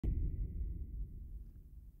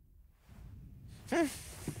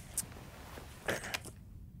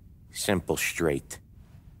Simple, straight.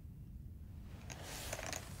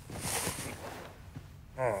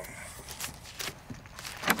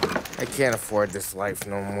 I can't afford this life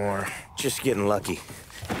no more. Just getting lucky.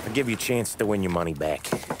 I'll give you a chance to win your money back.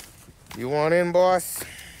 You want in, boss?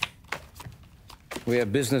 We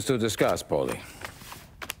have business to discuss, Paulie.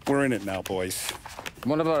 We're in it now, boys.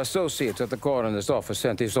 One of our associates at the coroner's office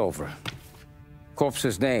sent this over.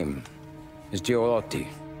 Corpse's name is Giolotti.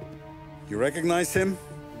 You recognize him?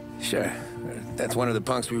 Sure. That's one of the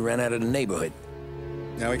punks we ran out of the neighborhood.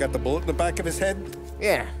 Now he got the bullet in the back of his head?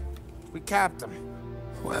 Yeah, we capped him.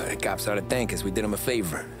 Well, the cops ought to thank us. We did him a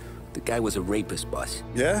favor. The guy was a rapist, boss.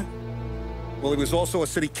 Yeah? Well, he was also a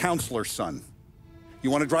city councilor's son.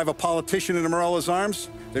 You want to drive a politician into Morella's arms?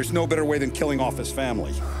 There's no better way than killing off his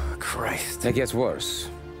family. Oh, Christ. It gets worse.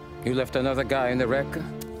 You left another guy in the wreck?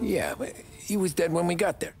 Yeah, but he was dead when we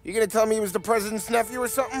got there. You gonna tell me he was the president's nephew or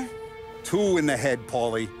something? 2 in the head,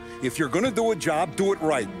 Paulie. If you're gonna do a job, do it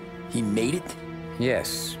right. He made it?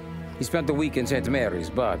 Yes. He spent the week in St. Mary's,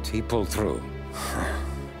 but he pulled through.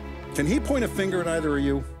 Can he point a finger at either of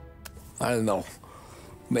you? I don't know.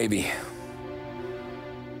 Maybe.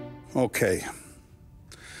 Okay.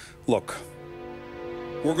 Look,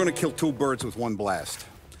 we're gonna kill 2 birds with 1 blast.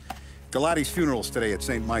 Galati's funeral's today at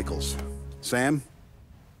St. Michael's. Sam,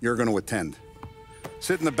 you're gonna attend.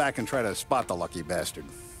 Sit in the back and try to spot the lucky bastard.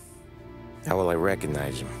 How will I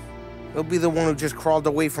recognize him? He'll be the one who just crawled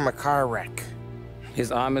away from a car wreck.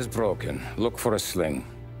 His arm is broken. Look for a sling.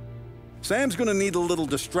 Sam's gonna need a little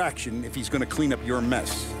distraction if he's gonna clean up your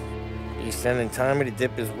mess. You sending Tommy to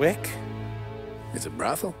dip his wick? It's a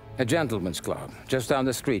brothel? A gentleman's club, just down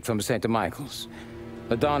the street from St. Michael's.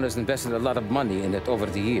 The Don has invested a lot of money in it over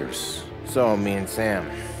the years. So, me and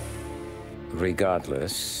Sam.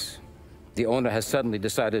 Regardless, the owner has suddenly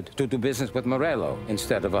decided to do business with Morello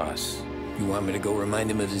instead of us. You want me to go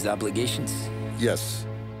remind him of his obligations? Yes.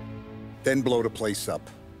 Then blow the place up.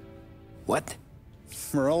 What?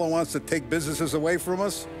 Morello wants to take businesses away from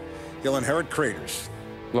us? He'll inherit craters.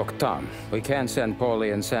 Look, Tom, we can't send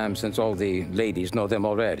Paulie and Sam since all the ladies know them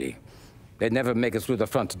already. They'd never make it through the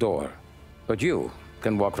front door. But you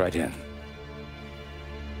can walk right in.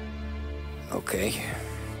 Okay.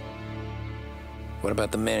 What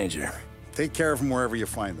about the manager? Take care of him wherever you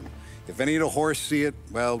find him. If any of the horse see it,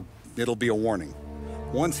 well, it'll be a warning.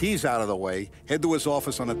 Once he's out of the way, head to his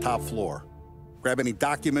office on the top floor. Grab any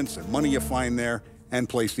documents and money you find there, and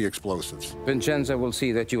place the explosives. Vincenzo will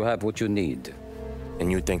see that you have what you need. And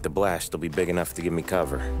you think the blast will be big enough to give me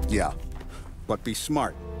cover? Yeah, but be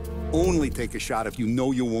smart. Only take a shot if you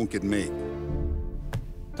know you won't get made.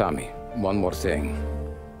 Tommy, one more thing.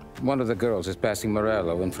 One of the girls is passing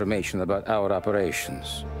Morello information about our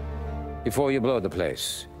operations. Before you blow the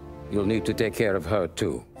place, you'll need to take care of her,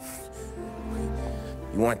 too.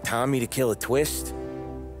 You want Tommy to kill a twist?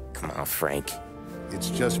 Come on, Frank. It's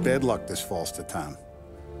just bad luck this falls to Tom.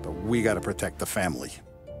 But we gotta protect the family.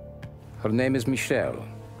 Her name is Michelle.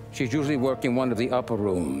 She's usually working one of the upper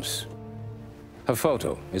rooms. Her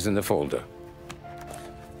photo is in the folder.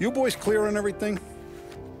 You boys clear on everything?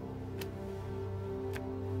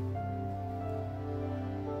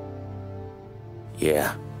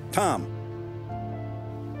 Yeah. Tom,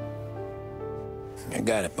 I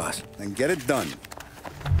got it, boss. then get it done.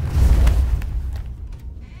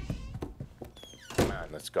 Come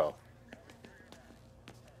on, let's go.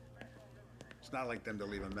 It's not like them to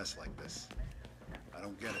leave a mess like this. I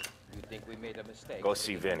don't get it. You think we made a mistake? Go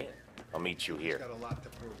see Vinny. I'll meet you He's here. got a lot to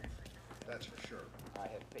prove. That's for sure. I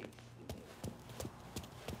have faith in you.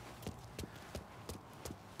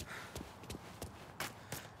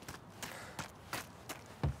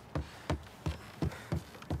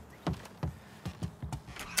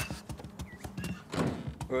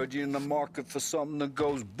 Heard you in the market for something that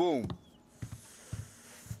goes boom.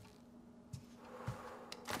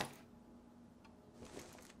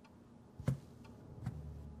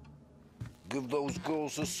 Give those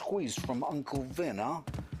girls a squeeze from Uncle Vin, huh?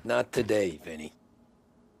 Not today, Vinny.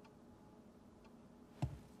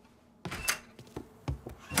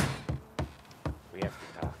 We have to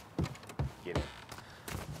talk. Get in.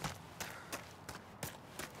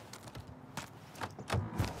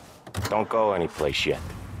 Don't go anyplace yet.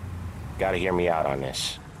 Gotta hear me out on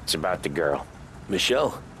this. It's about the girl.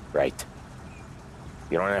 Michelle? Right.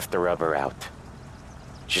 You don't have to rub her out.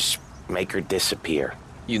 Just make her disappear.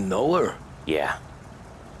 You know her? Yeah.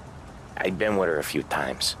 I've been with her a few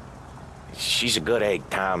times. She's a good egg,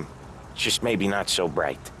 Tom. Just maybe not so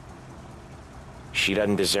bright. She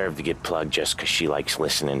doesn't deserve to get plugged just 'cause she likes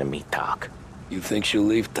listening to me talk. You think she'll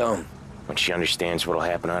leave town? When she understands what'll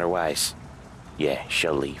happen otherwise, Yeah,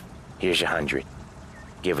 she'll leave. Here's 100.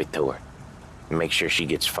 Give it to her. And make sure she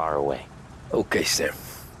gets far away. Okay, Sam.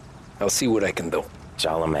 I'll see what I can do. That's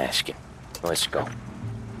all I'm asking. Let's go.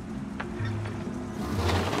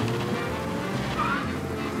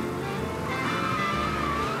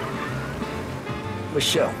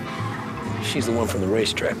 Michelle. She's the one from the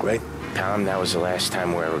racetrack, right? Tom, that was the last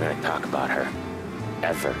time we're ever gonna talk about her.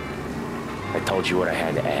 Ever. I told you what I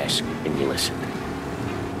had to ask, and you listened.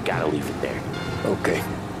 Gotta leave it there. Okay.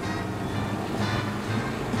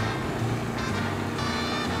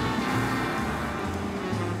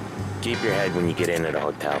 Keep your head when you get into the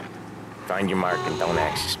hotel. Find your mark and don't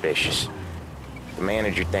act suspicious. The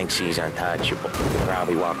manager thinks he's untouchable. He'll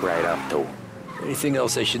probably walk right up to him. Anything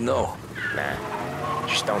else I should know? Nah,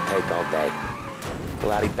 just don't take all day.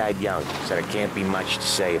 Galati died young, so there can't be much to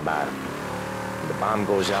say about him. When the bomb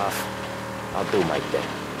goes off, I'll do my thing.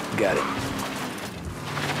 Got it.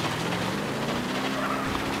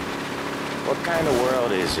 What kind of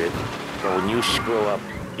world is it where when you screw up,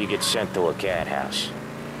 you get sent to a cat house?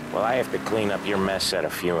 Well, I have to clean up your mess at a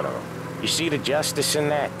funeral. You see the justice in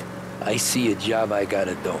that? I see a job I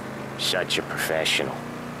gotta do. Such a professional.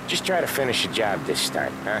 Just try to finish the job this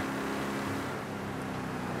time, huh?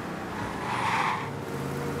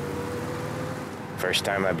 First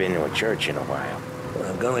time I've been to a church in a while.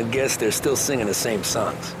 I'm gonna guess they're still singing the same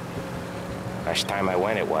songs. Last time I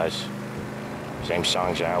went it was. Same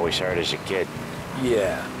songs I always heard as a kid.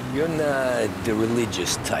 Yeah, you're not the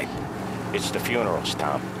religious type. It's the funerals,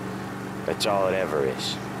 Tom. That's all it ever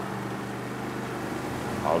is.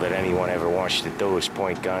 All that anyone ever wants to do is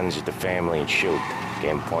point guns at the family and shoot.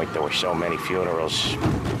 Game point, there were so many funerals,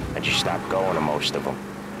 I just stopped going to most of them.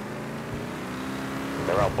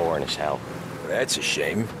 They're all boring as hell. That's a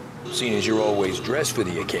shame, seeing as you're always dressed for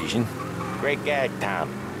the occasion. Great gag, Tom.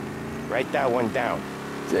 Write that one down.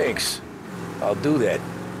 Thanks. I'll do that.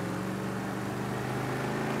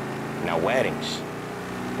 Now, weddings.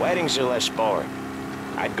 Weddings are less boring.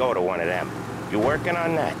 I'd go to one of them. You working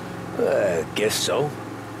on that? Guess so.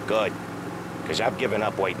 Good. Because I've given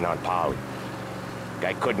up waiting on Polly.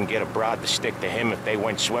 Guy couldn't get a broad to stick to him if they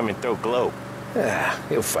went swimming through glue.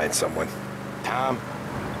 He'll find someone. Tom,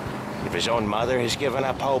 if his own mother has given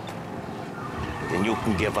up hope, then you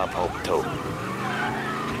can give up hope too.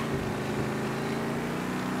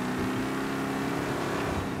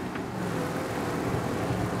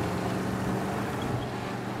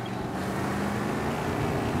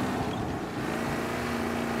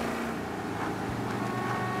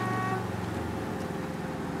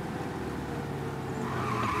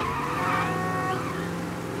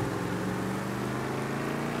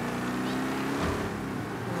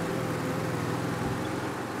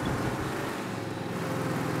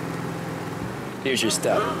 Here's your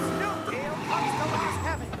stuff.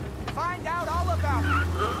 Find out all about it.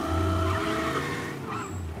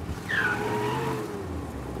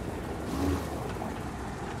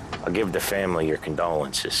 I'll give the family your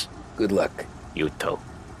condolences. Good luck. You too.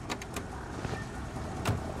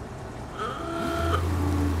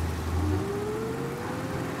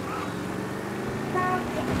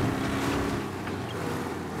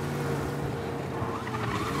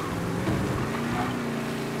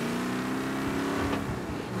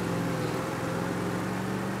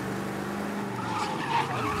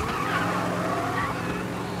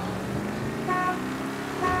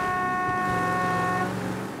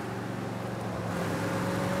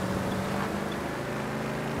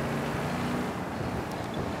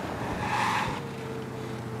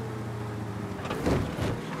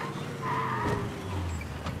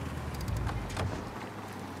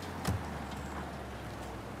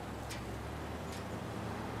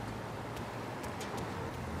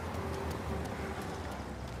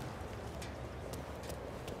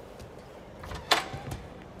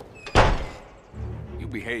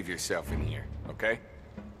 Behave yourself in here, okay?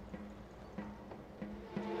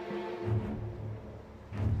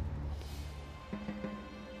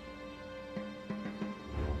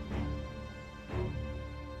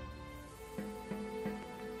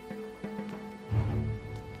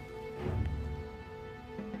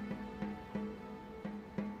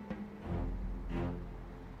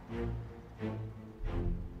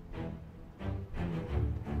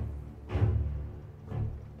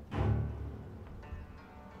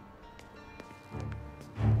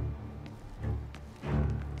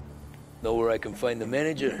 Know where I can find the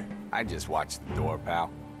manager? I just watched the door,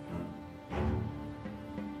 pal.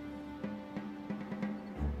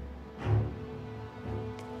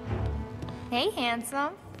 Hey,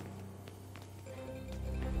 handsome.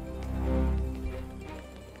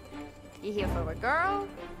 You here for a girl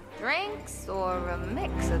Drinks or a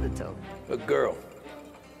mix of the two? A girl.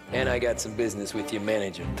 And I got some business with your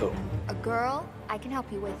manager, too. A girl I can help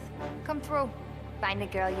you with. Come through. Find a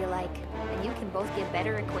girl you like, and you can both get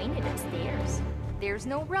better acquainted upstairs. There's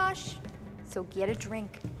no rush, so get a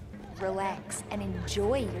drink, relax, and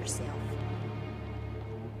enjoy yourself.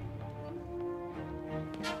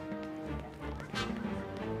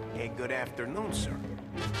 Hey, good afternoon, sir.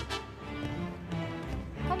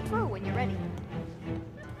 Come through when you're ready.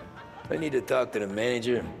 I need to talk to the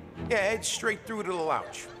manager. Yeah, head straight through to the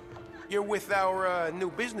lounge. You're with our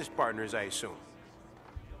new business partners, I assume.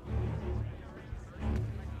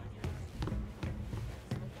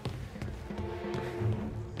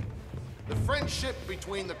 The friendship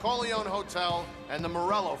between the Corleone Hotel and the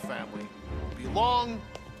Morello family will be long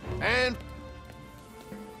and...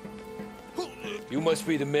 You must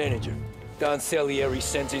be the manager. Don Salieri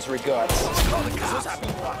sends his regards. Call the cops!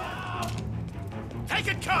 Take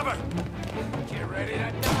it cover! Get ready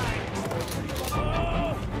to die!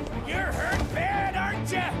 Oh, you're hurt bad,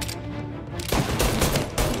 aren't you?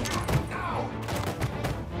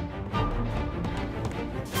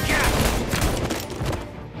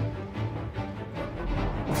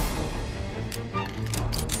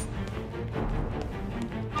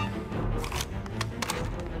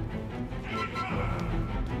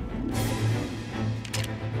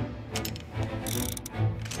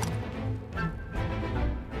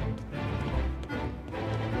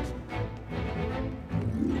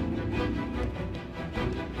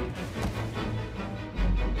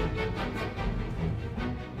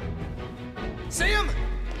 See him?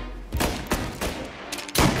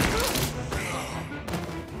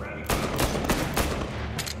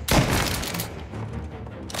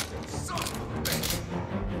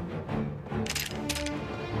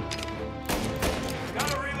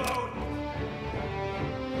 Gotta reload!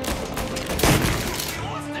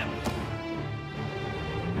 Lost him!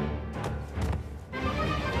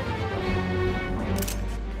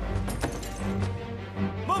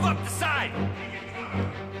 Move up the side!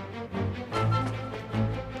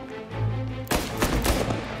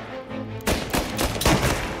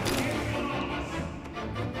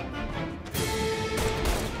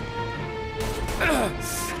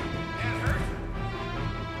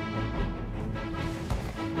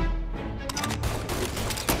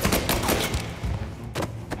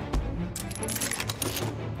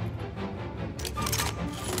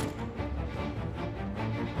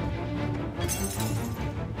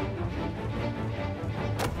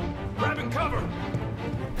 Grabbing cover!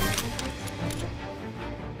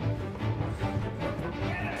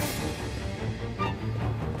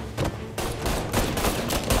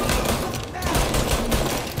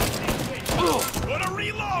 Wanna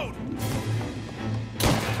reload!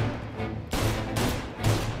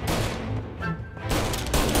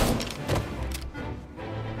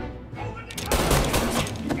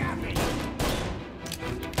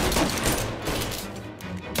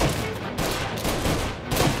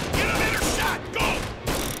 Get another shot! Go!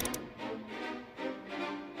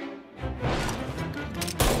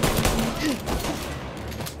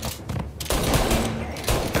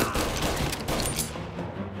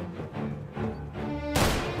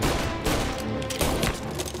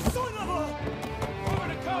 Son of a... Over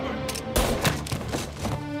to cover!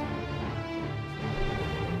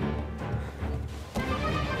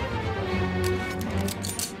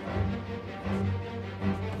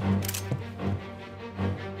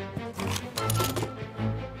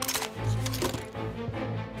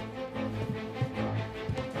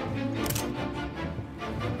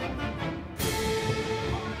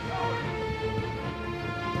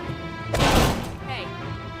 Hey,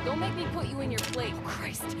 don't make me put you in your place. Oh,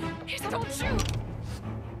 Christ. Don't shoot!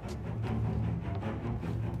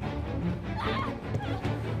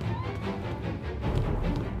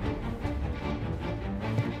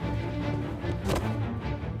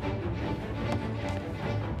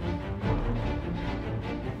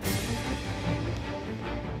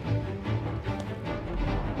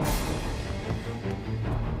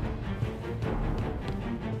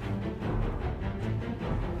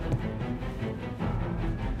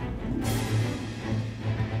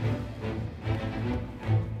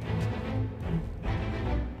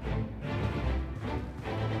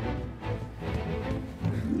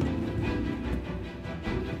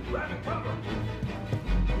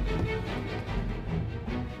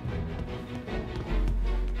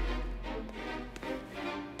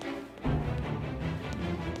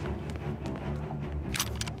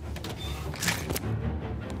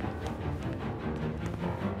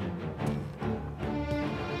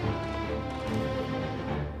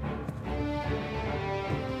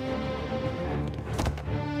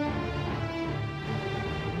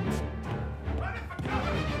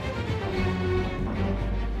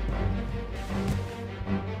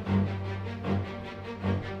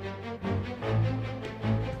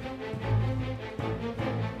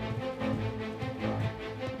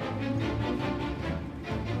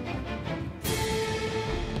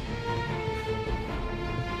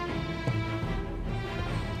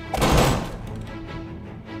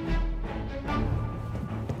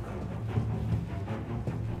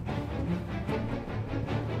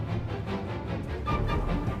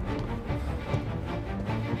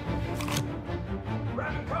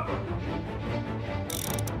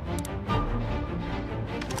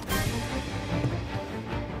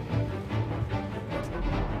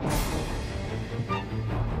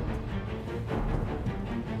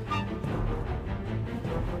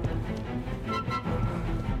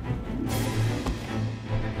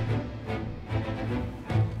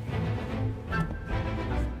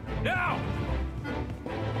 Now!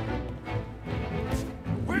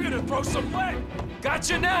 We're gonna throw some lead!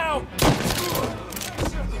 Gotcha now!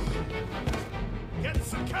 Get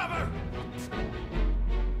some cover!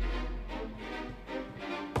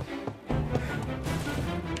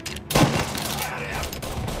 Got him!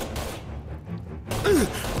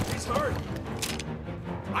 He's hurt!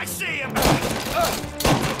 I see him!